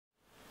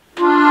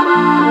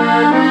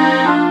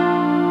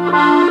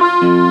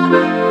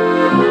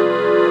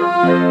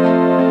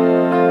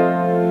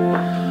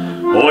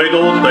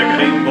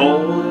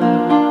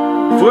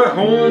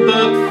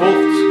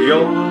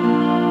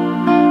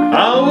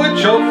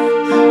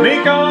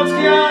mit ganz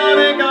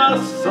kleine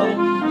Gasserln.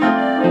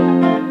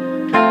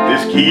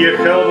 Das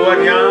Kircherl war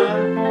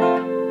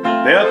klein,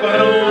 der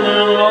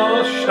Brunnen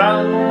war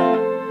stand,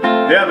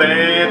 der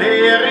Wein,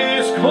 der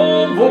ist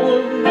kaum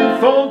wurdn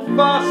von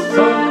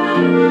Fasserln.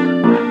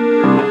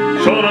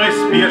 Schon als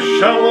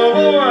Bürscherl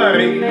war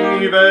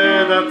ich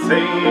bei der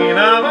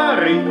 16er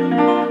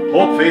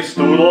hab fest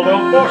dudelt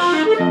und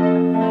pascht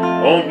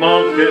und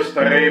manches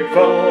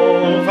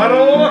Tröpferl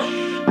vernascht.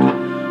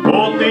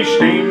 Und die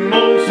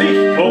Stimmung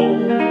sich,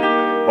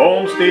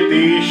 haben's die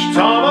Tisch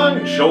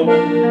zammengschobn,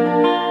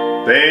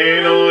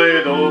 denn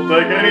Alt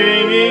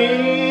Ottakring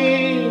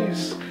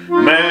ist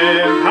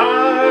mein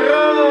Paradies.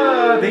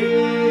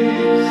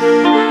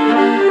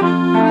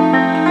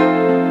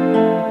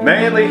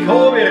 Neulich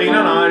hab ich in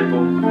ein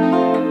Album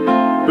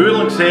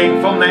Bilder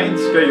gesehen vom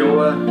 90er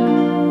Jahr.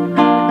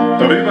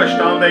 Drüber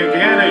stand ein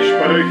kleines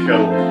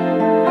Sprücherl,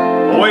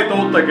 Alt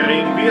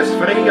Ottakring, wie es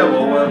früher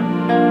war.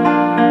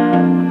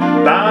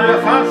 Da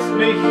erfasst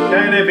mich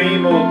eine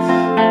Wehmut,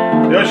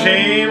 ja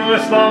schön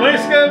muss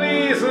damals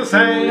gewesen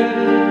sein.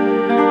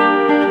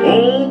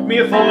 Und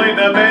mir fallen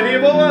dabei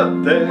die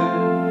Worte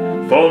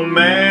von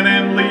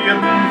meinem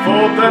lieben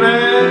Vater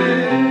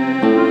ein.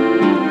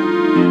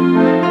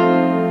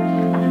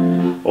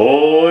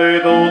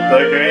 Alt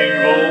Ottakring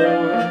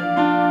war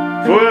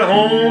vor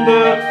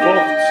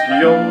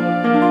 150 Jahren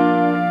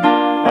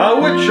eine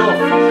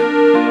Ortschaft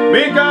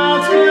mit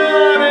ganz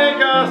kleine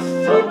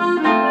Gasserln.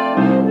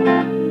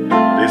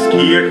 Das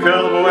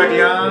Kircherl war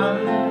klein,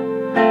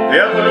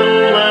 der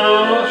Brunnen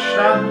war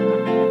stand,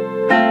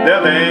 der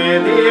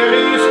Wein, der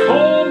ist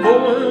kaum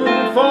wurdn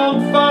von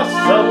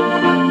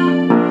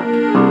Fasserln.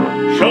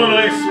 Schon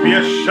als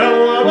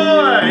Bürscherl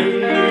war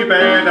ich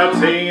bei der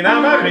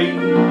 16er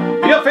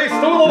ja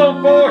fest dudelt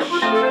und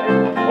pascht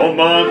und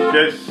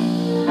manches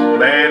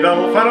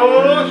Weidel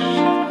vernascht.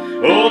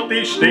 Und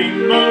die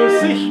Stimmung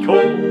sich,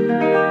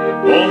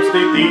 haben's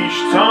die Tisch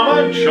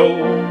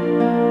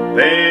zammengschobn,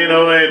 denn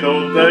Alt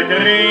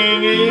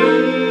Ottakring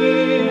ist